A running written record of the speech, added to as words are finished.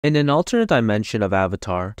In an alternate dimension of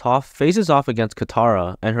Avatar, Toph faces off against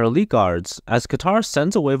Katara and her elite guards as Katara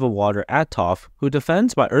sends a wave of water at Toph, who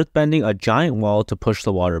defends by earthbending a giant wall to push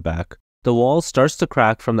the water back. The wall starts to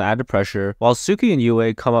crack from the added pressure while Suki and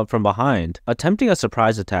Yue come up from behind, attempting a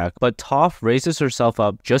surprise attack, but Toph raises herself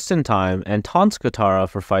up just in time and taunts Katara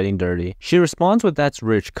for fighting dirty. She responds with "that's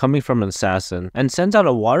rich" coming from an assassin, and sends out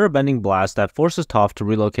a water-bending blast that forces Toph to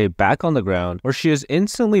relocate back on the ground, where she is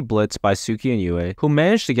instantly blitzed by Suki and Yue, who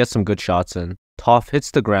manage to get some good shots in. Toph hits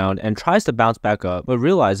the ground and tries to bounce back up, but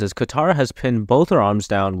realizes Katara has pinned both her arms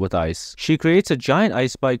down with ice. She creates a giant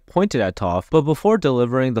ice spike pointed at Toph, but before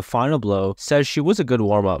delivering the final blow, says she was a good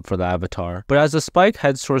warm-up for the Avatar. But as the spike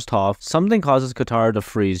heads towards Toph, something causes Katara to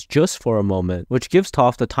freeze just for a moment, which gives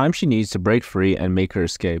Toph the time she needs to break free and make her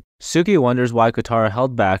escape. Suki wonders why Katara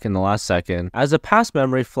held back in the last second, as a past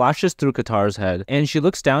memory flashes through Katara's head, and she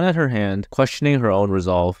looks down at her hand, questioning her own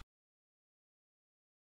resolve.